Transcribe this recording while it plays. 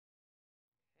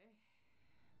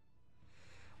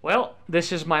Well,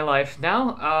 this is my life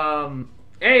now.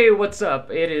 Hey, what's up?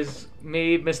 It is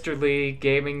me, Mr.Lee,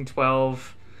 Gaming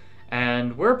 12,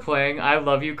 and we're playing I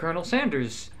Love You, Colonel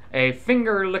Sanders, a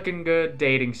finger-licking good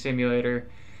dating simulator,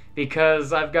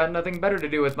 because I've got nothing better to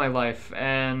do with my life,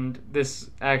 and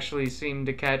this actually seemed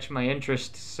to catch my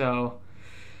interest, so...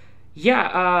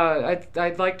 Yeah,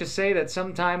 I'd like to say that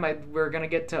sometime we're gonna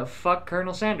get to fuck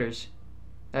Colonel Sanders.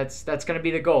 That's gonna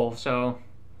be the goal, so...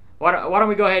 Why don't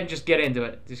we go ahead and just get into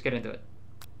it? Just get into it.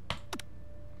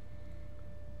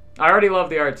 I already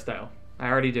love the art style. I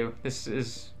already do. This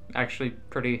is actually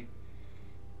pretty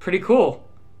cool.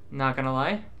 Not gonna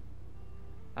lie.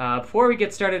 Before we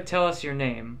get started, tell us your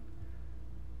name.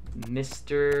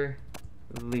 Mr.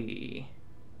 Lee.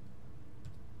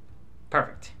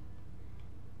 Perfect.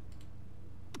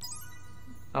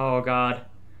 Oh god.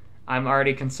 I'm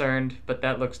already concerned, but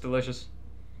that looks delicious.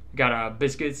 We got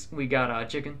biscuits, we got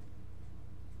chicken.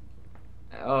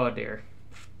 Oh dear.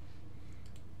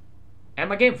 And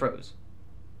my game froze.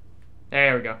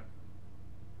 There we go.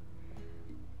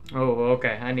 Oh,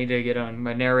 okay. I need to get on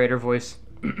my narrator voice.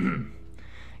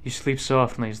 You sleep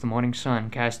softly as the morning sun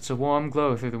casts a warm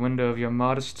glow through the window of your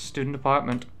modest student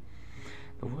apartment.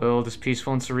 The world is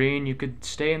peaceful and serene. You could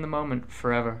stay in the moment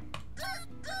forever.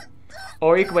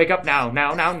 Or you can wake up now.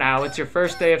 Now. It's your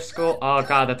first day of school. Oh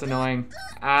god, that's annoying.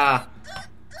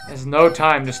 There's no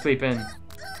time to sleep in.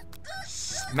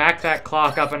 Smack that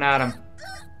clock up and at him.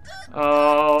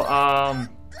 Oh,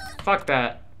 fuck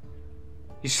that.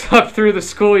 You slept through the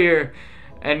school year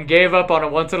and gave up on a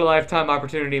once-in-a-lifetime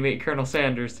opportunity to meet Colonel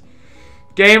Sanders.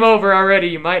 Game over already.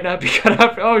 You might not be cut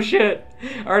up. Oh shit!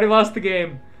 I already lost the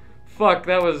game. Fuck.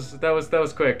 That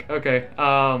was quick. Okay.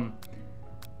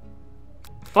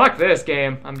 Fuck this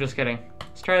game. I'm just kidding.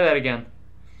 Let's try that again.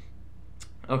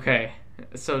 Okay.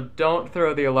 So don't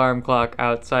throw the alarm clock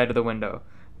outside of the window.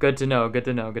 Good to know. Good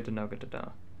to know. Good to know. Good to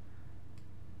know.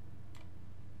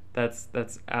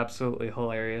 That's absolutely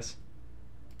hilarious.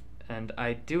 And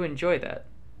I do enjoy that.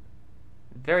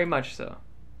 Very much so.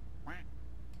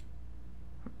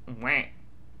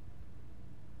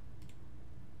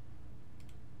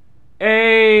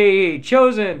 Hey,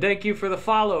 Chosen, thank you for the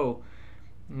follow.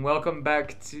 Welcome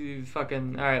back to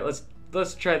fucking... Alright,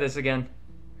 let's try this again.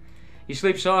 You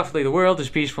sleep softly, the world is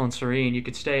peaceful and serene. You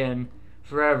could stay in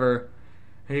forever.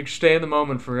 And you could stay in the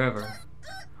moment forever.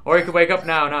 Or you could wake up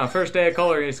now. First day of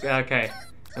color is... Okay.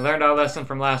 I learned our lesson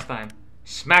from last time.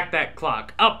 Smack that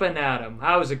clock. Up and at 'em.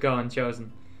 How's it going,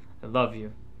 Chosen? I love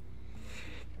you.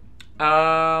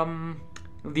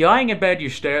 Lying in bed, you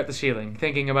stare at the ceiling,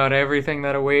 thinking about everything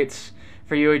that awaits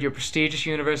for you at your prestigious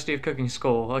University of Cooking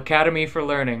School. Academy for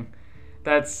Learning.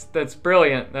 That's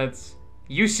brilliant. That's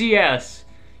UCS.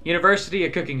 University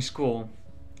of Cooking School.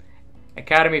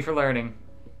 Academy for Learning.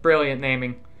 Brilliant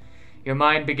naming. Your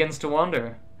mind begins to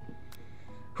wander.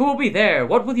 Who will be there?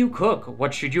 What will you cook?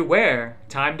 What should you wear?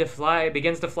 Time to fly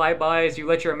begins to fly by as you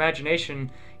let your imagination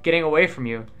getting away from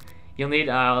you.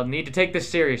 I'll need to take this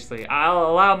seriously. I'll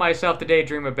allow myself to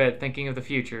daydream a bit, thinking of the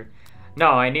future.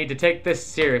 No, I need to take this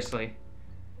seriously.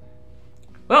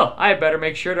 Well, I better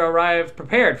make sure to arrive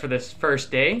prepared for this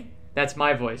first day. That's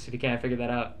my voice, if you can't figure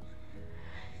that out.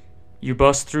 You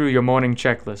bust through your morning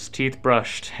checklist, teeth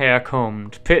brushed, hair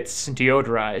combed, pits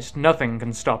deodorized. Nothing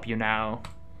can stop you now.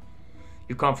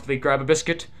 You comfortably grab a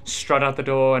biscuit, strut out the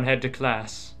door, and head to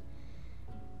class.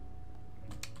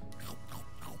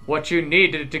 What you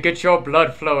needed to get your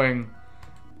blood flowing.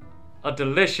 A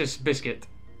delicious biscuit.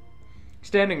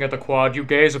 Standing at the quad, you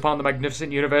gaze upon the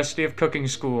magnificent University of Cooking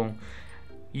School.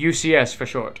 UCS for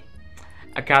short.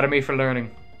 Academy for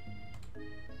Learning.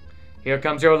 Here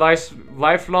comes your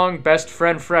lifelong best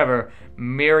friend forever,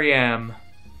 Miriam.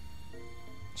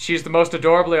 She's the most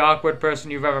adorably awkward person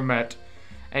you've ever met,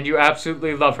 and you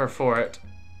absolutely love her for it.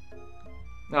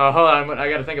 Oh, hold on,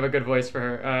 I gotta think of a good voice for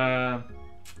her.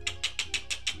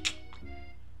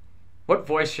 What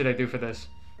voice should I do for this?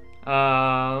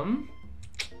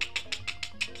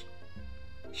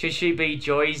 Should she be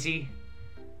Joyzy?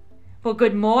 Well,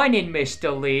 good morning,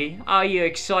 Mr. Lee. Are you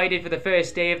excited for the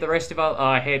first day of the rest of our... Oh,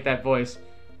 I hate that voice.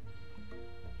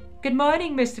 Good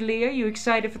morning, Mr. Lee. Are you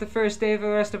excited for the first day of the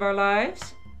rest of our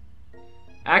lives?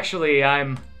 Actually,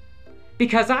 I'm...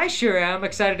 Because I sure am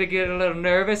excited to get a little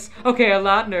nervous. Okay, a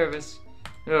lot nervous.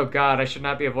 Oh god, I should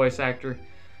not be a voice actor.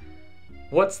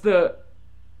 What's the...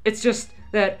 It's just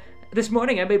that this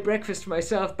morning I made breakfast for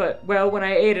myself, but, well, when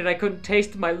I ate it, I couldn't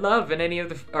taste my love in any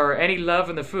love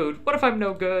in the food. What if I'm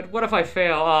no good? What if I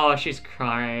fail? Oh, she's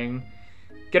crying.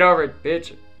 Get over it,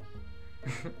 bitch.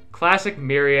 Classic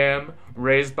Miriam,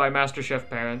 raised by MasterChef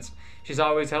parents. She's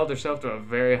always held herself to a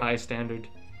very high standard.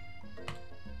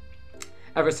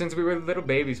 Ever since we were little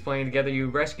babies playing together, you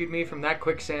rescued me from that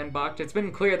quicksand box. It's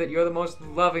been clear that you're the most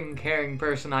loving, caring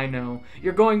person I know.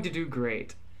 You're going to do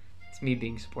great. It's me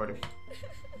being supportive.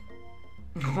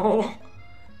 Oh.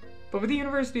 But with the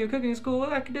University of Cooking School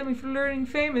Academy for Learning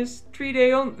famous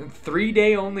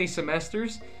 3-day only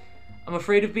semesters, I'm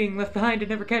afraid of being left behind and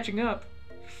never catching up.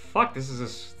 Fuck, this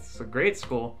is a great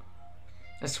school.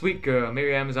 A sweet girl,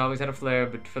 Miriam has always had a flair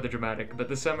for the dramatic, but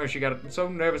this summer she got so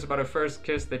nervous about her first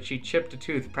kiss that she chipped a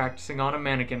tooth practicing on a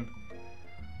mannequin.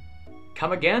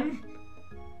 Come again?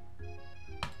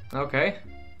 Okay.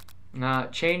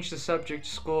 Change the subject,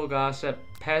 school gossip,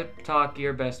 pep talk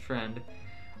your best friend.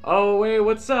 Oh, wait,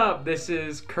 what's up? This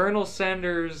is Colonel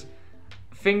Sanders'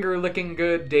 finger-licking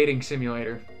good dating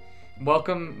simulator.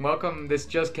 Welcome, this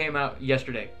just came out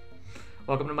yesterday.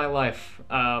 Welcome to my life.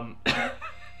 Yeah,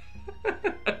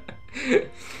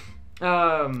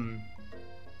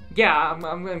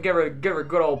 I'm gonna give her a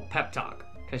good old pep talk,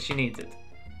 because she needs it.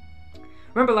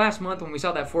 Remember last month when we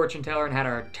saw that fortune teller and had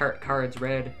our tarot cards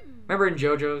read? Remember in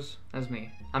JoJo's? That's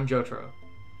me. I'm Jotaro.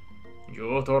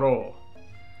 Jotaro.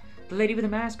 The lady with the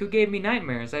mask who gave me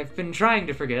nightmares. I've been trying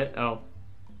to forget. Oh.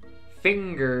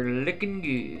 Finger licking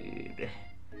good.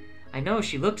 I know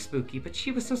she looked spooky, but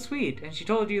she was so sweet, and she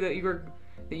told you that you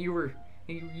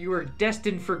were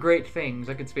destined for great things.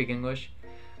 I could speak English.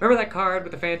 Remember that card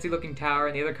with the fancy-looking tower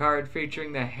and the other card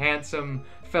featuring the handsome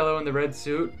fellow in the red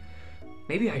suit?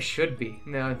 Maybe I should be.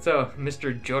 No, it's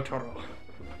Mr. Jotaro.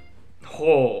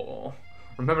 Oh,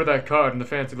 remember that card in the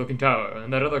fancy-looking tower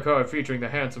and that other card featuring the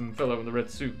handsome fellow in the red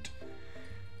suit?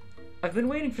 I've been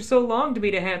waiting for so long to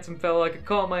meet a handsome fellow I could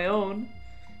call my own.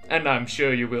 And I'm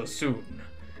sure you will soon.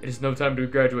 It is no time to be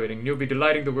graduating, and you'll be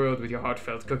delighting the world with your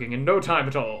heartfelt cooking in no time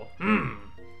at all.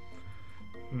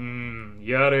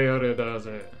 Yada yada does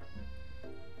it.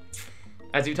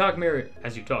 As you talk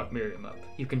Miriam up,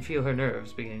 you can feel her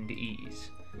nerves beginning to ease.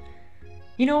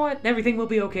 You know what? Everything will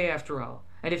be okay after all.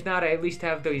 And if not, I at least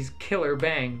have these killer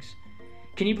bangs.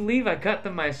 Can you believe I cut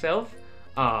them myself?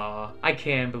 I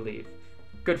can believe.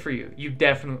 Good for you. You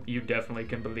definitely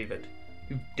can believe it.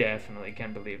 You definitely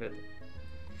can believe it.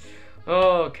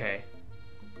 Okay.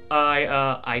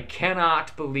 I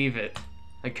cannot believe it.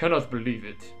 I cannot believe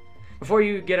it. Before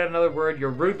you get out another word, you're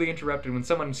rudely interrupted when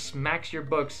someone smacks your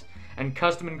books and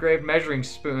custom-engraved measuring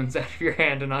spoons out of your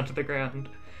hand and onto the ground.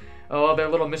 Oh, they're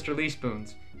little Mr.Lee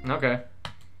spoons. Okay.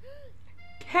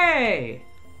 Hey!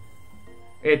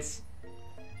 It's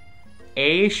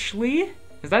Ashley?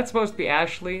 Is that supposed to be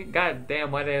Ashley? God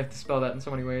damn, why do they have to spell that in so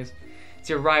many ways?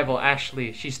 It's your rival,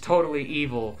 Ashley. She's totally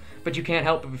evil, but you can't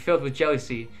help but be filled with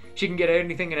jealousy. She can get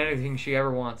anything and anything she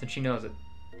ever wants, and she knows it.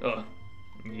 Ugh.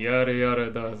 Yada yada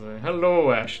does it.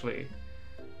 Hello, Ashley.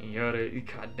 Yada.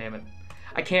 God damn it.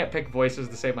 I can't pick voices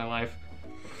to save my life.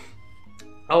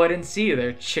 Oh, I didn't see you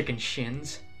there, chicken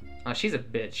shins. Oh, she's a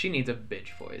bitch. She needs a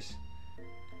bitch voice.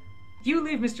 You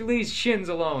leave Mr. Lee's shins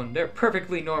alone. They're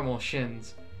perfectly normal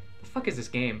shins. What the fuck is this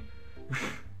game?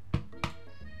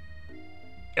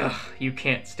 Ugh, you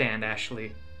can't stand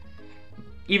Ashley.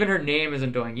 Even her name is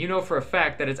annoying. You know for a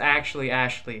fact that it's actually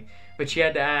Ashley, but she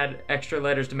had to add extra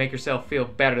letters to make herself feel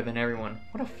better than everyone.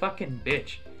 What a fucking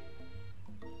bitch.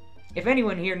 If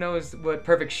anyone here knows what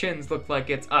perfect shins look like,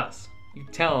 it's us. You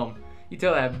tell them. You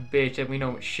tell that bitch that we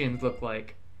know what shins look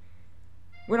like.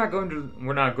 We're not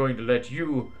going to let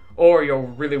you or your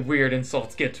really weird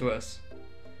insults get to us.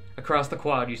 Across the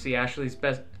quad, you see Ashley's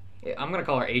best... I'm gonna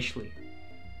call her Ashley.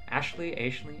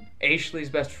 Ashley's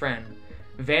best friend,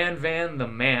 Van the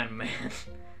man,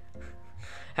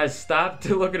 has stopped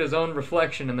to look at his own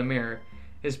reflection in the mirror.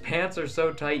 His pants are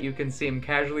so tight you can see him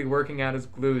casually working out his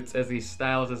glutes as he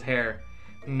styles his hair.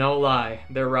 No lie,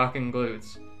 they're rocking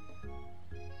glutes.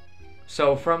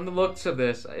 So from the looks of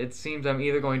this, it seems I'm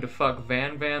either going to fuck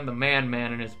Van the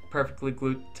man in his perfectly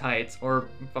glute tights, or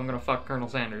if I'm gonna fuck Colonel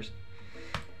Sanders.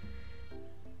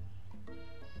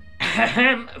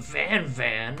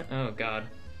 Van. Oh god.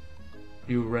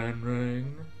 You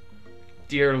ran.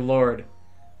 Dear Lord.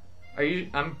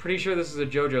 I'm pretty sure this is a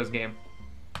JoJo's game.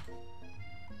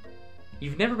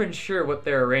 You've never been sure what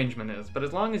their arrangement is, but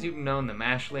as long as you've known them,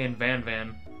 Ashley and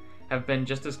Van have been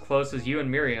just as close as you and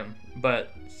Miriam,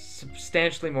 but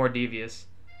substantially more devious.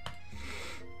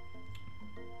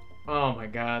 Oh my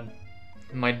god.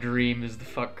 My dream is to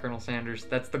fuck Colonel Sanders.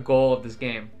 That's the goal of this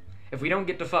game. If we don't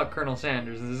get to fuck Colonel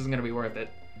Sanders, this isn't gonna be worth it.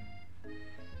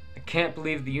 I can't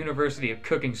believe the University of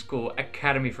Cooking School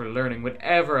Academy for Learning would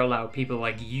ever allow people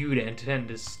like you to attend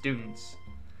as students.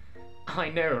 I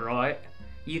know, right?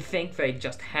 You'd think they'd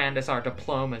just hand us our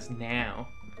diplomas now.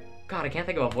 God, I can't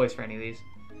think of a voice for any of these.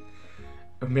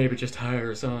 Or maybe just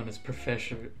hire us on as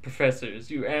professors.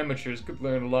 You amateurs could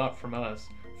learn a lot from us.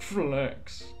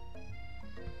 Flex.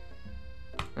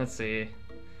 Let's see.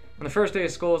 When the first day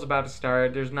of school is about to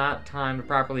start, there's not time to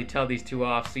properly tell these two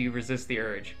off, so you resist the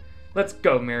urge. Let's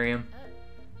go, Miriam.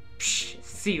 Psh,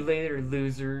 see you later,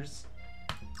 losers.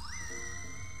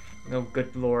 Oh,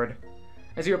 good lord.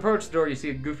 As you approach the door, you see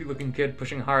a goofy-looking kid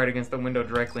pushing hard against the window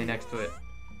directly next to it.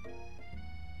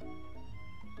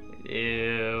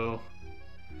 Ew.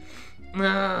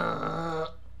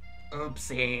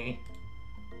 Oopsie.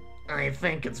 I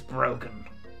think it's broken.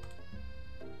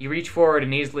 You reach forward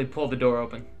and easily pull the door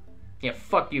open. Yeah,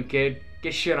 fuck you, kid.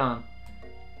 Get shit on.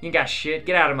 You ain't got shit.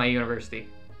 Get out of my university.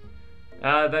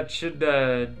 That should,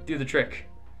 do the trick.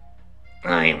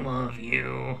 I love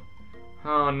you.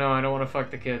 Oh no, I don't want to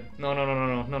fuck the kid. No, no, no,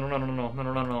 no, no, no, no, no, no, no,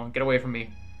 no, no, no. Get away from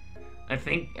me. I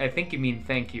think you mean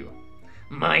thank you.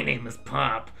 My name is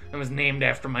Pop. I was named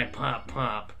after my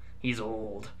Pop. He's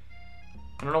old.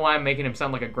 I don't know why I'm making him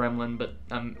sound like a gremlin, but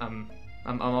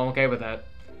I'm okay with that.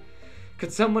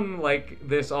 Could someone like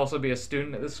this also be a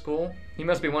student at this school? He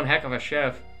must be one heck of a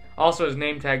chef. Also, his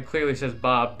name tag clearly says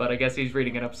Bob, but I guess he's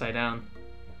reading it upside down.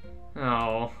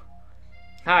 Oh.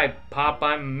 Hi, Pop,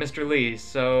 I'm Mr. Lee,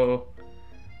 so...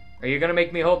 Are you gonna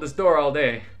make me hold this door all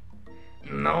day?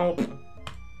 Nope.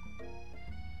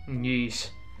 Yeesh.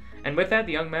 And with that,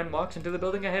 the young man walks into the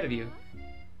building ahead of you.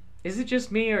 Is it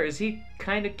just me, or is he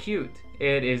kinda cute?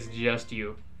 It is just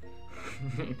you.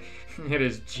 It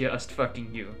is just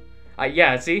fucking you.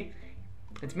 Yeah, see?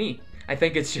 It's me. I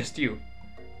think it's just you.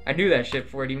 I knew that shit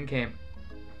before it even came.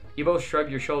 You both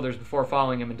shrug your shoulders before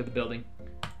following him into the building.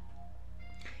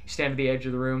 You stand at the edge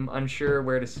of the room, unsure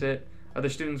where to sit. Other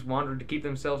students wander to keep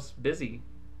themselves busy,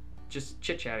 just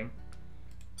chit-chatting.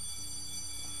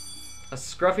 A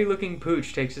scruffy-looking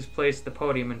pooch takes his place at the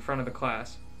podium in front of the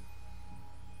class.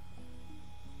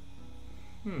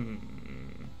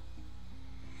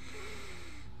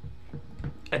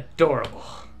 Adorable.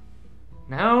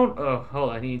 Now, oh, hold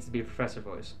on, he needs to be a professor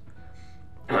voice.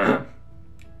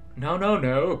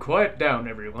 No, quiet down,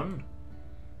 everyone.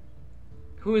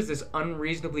 Who is this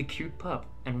unreasonably cute pup,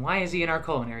 and why is he in our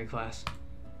culinary class?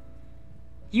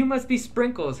 You must be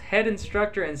Sprinkles, head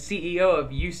instructor and CEO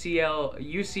of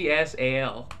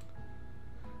UCSAL.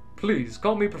 Please,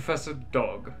 call me Professor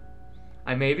Dog.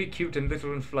 I may be cute and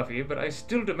little and fluffy, but I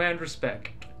still demand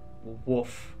respect.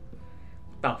 Woof.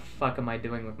 What the fuck am I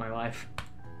doing with my life?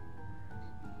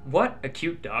 What? A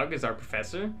cute dog is our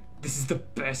professor? This is the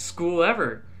best school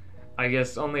ever. I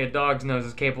guess only a dog's nose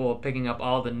is capable of picking up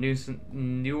all the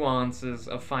nuances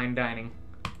of fine dining.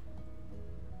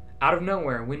 Out of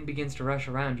nowhere, wind begins to rush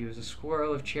around you as a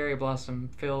swirl of cherry blossom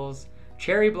petals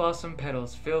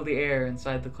fill the air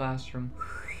inside the classroom.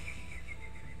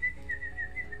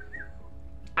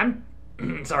 I'm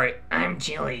sorry, I'm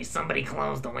chilly. Somebody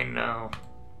close the window.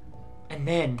 And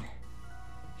then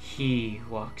he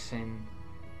walks in.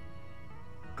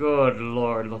 Good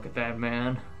lord, look at that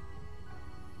man.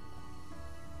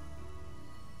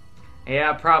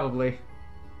 Yeah, probably.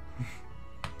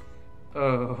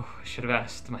 Oh, I should have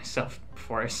asked myself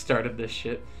before I started this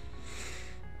shit.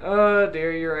 Oh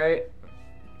dear, you're right.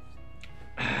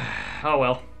 Oh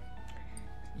well.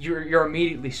 You're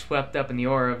immediately swept up in the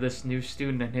aura of this new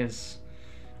student and his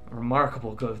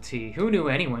remarkable goatee. Who knew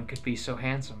anyone could be so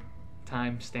handsome?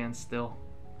 Time stands still.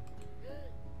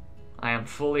 I am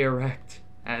fully erect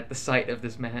at the sight of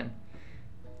this man.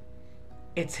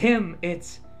 It's him,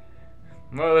 it's...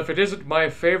 Well, if it isn't my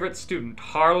favorite student,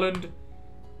 Harland...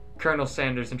 Colonel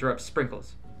Sanders interrupts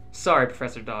Sprinkles. Sorry,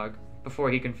 Professor Dog,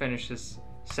 before he can finish his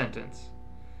sentence.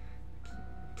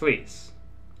 Please,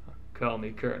 call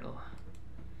me Colonel.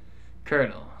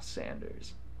 Colonel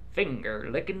Sanders. Finger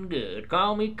licking good.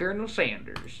 Call me Colonel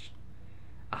Sanders.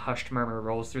 A hushed murmur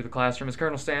rolls through the classroom as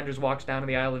Colonel Sanders walks down to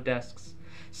the aisle of desks.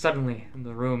 Suddenly,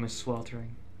 the room is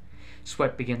sweltering.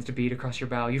 Sweat begins to bead across your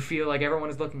brow. You feel like everyone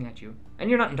is looking at you. And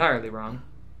you're not entirely wrong.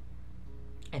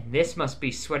 And this must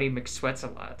be Sweaty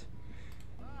McSweats-a-lot.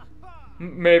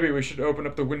 Maybe we should open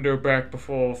up the window back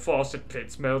before Faucet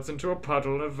Pits melts into a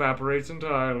puddle and evaporates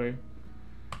entirely.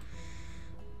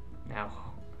 Now,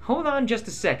 hold on just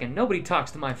a second. Nobody talks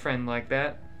to my friend like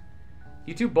that.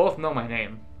 You two both know my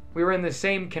name. We were in the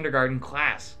same kindergarten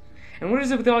class. And what is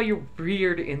it with all your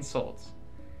weird insults?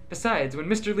 Besides, when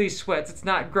Mr. Lee sweats, it's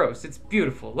not gross, it's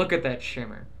beautiful. Look at that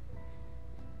shimmer.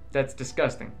 That's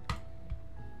disgusting.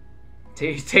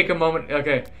 Take a moment.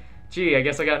 Okay. Gee, I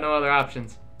guess I got no other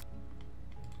options.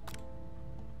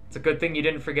 It's a good thing you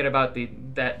didn't forget about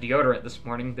that deodorant this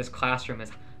morning. This classroom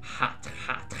is hot,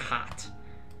 hot, hot.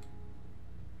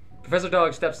 Professor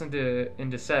Dog steps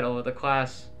into settle. The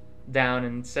class down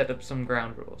and set up some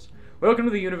ground rules. Welcome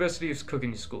to the University of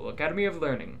Cooking School, Academy of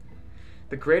Learning.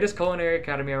 The greatest culinary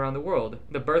academy around the world.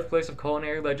 The birthplace of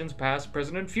culinary legends past,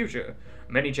 present, and future.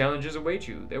 Many challenges await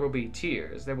you. There will be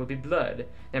tears. There will be blood.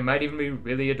 There might even be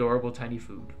really adorable tiny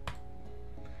food.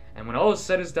 And when all is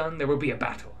said is done, there will be a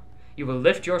battle. You will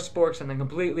lift your sporks and then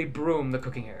completely broom the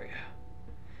cooking area.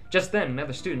 Just then,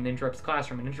 another student interrupts the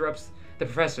classroom and interrupts the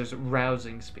professor's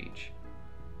rousing speech.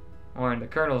 Or in the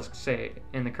colonel's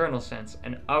sense,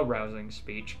 an arousing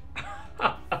speech.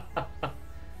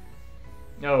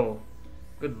 Oh,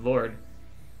 good lord.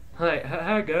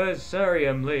 Hi guys, sorry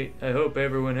I'm late. I hope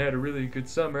everyone had a really good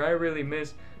summer. I really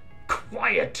miss...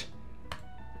 Quiet!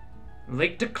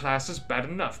 Late to class is bad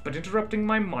enough, but interrupting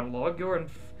my monologue, you're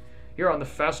on the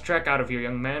fast track out of here,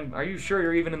 young man. Are you sure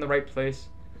you're even in the right place?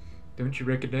 Don't you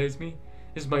recognize me?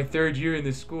 This is my 3rd year in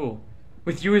this school,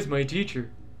 with you as my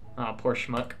teacher. Ah, poor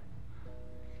schmuck.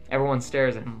 Everyone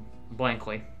stares at him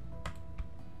blankly.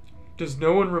 Does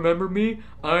no one remember me?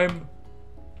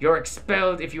 You're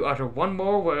expelled if you utter one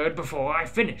more word before I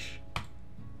finish.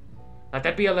 Let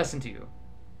that be a lesson to you.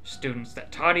 Students,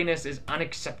 that tardiness is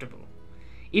unacceptable.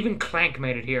 Even Clank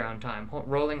made it here on time,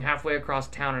 rolling halfway across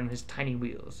town on his tiny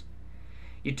wheels.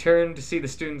 You turn to see the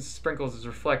student's Sprinkles is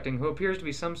reflecting, who appears to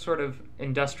be some sort of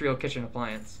industrial kitchen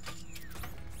appliance.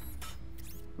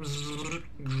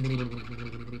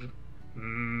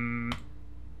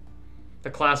 The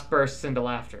class bursts into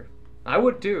laughter. I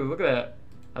would too, look at that.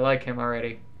 I like him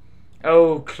already.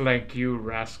 Oh, Clank, you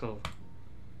rascal.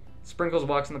 Sprinkles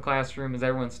walks in the classroom as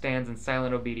everyone stands in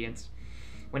silent obedience.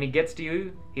 When he gets to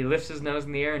you, he lifts his nose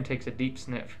in the air and takes a deep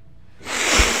sniff.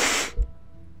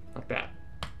 Like that.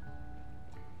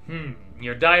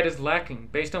 Your diet is lacking.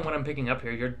 Based on what I'm picking up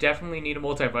here, you definitely need a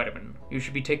multivitamin. You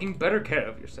should be taking better care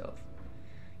of yourself.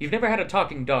 You've never had a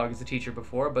talking dog as a teacher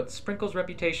before, but Sprinkles'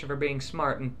 reputation for being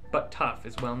smart but tough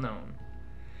is well known.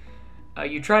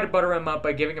 You try to butter him up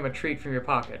by giving him a treat from your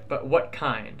pocket, but what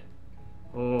kind?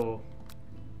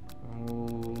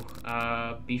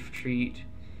 Beef treat,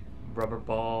 rubber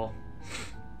ball,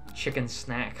 chicken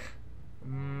snack.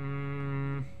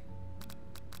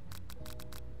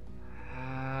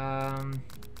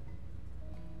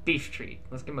 Beef treat.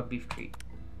 Let's give him a beef treat.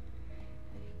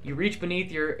 You reach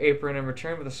beneath your apron and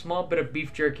return with a small bit of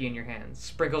beef jerky in your hands.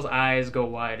 Sprinkles' eyes go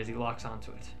wide as he locks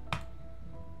onto it.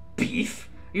 Beef?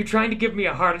 Are you trying to give me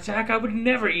a heart attack? I would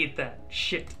never eat that.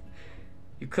 Shit.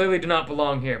 You clearly do not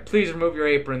belong here. Please remove your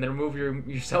apron, then remove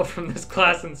yourself from this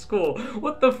class and school.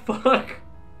 What the fuck?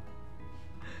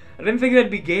 I didn't think that'd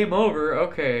be game over.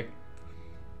 Okay.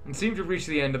 It seems to have reached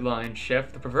the end of the line,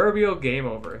 Chef. The proverbial game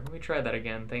over. Let me try that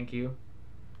again, thank you.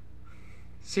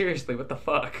 Seriously, what the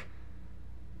fuck?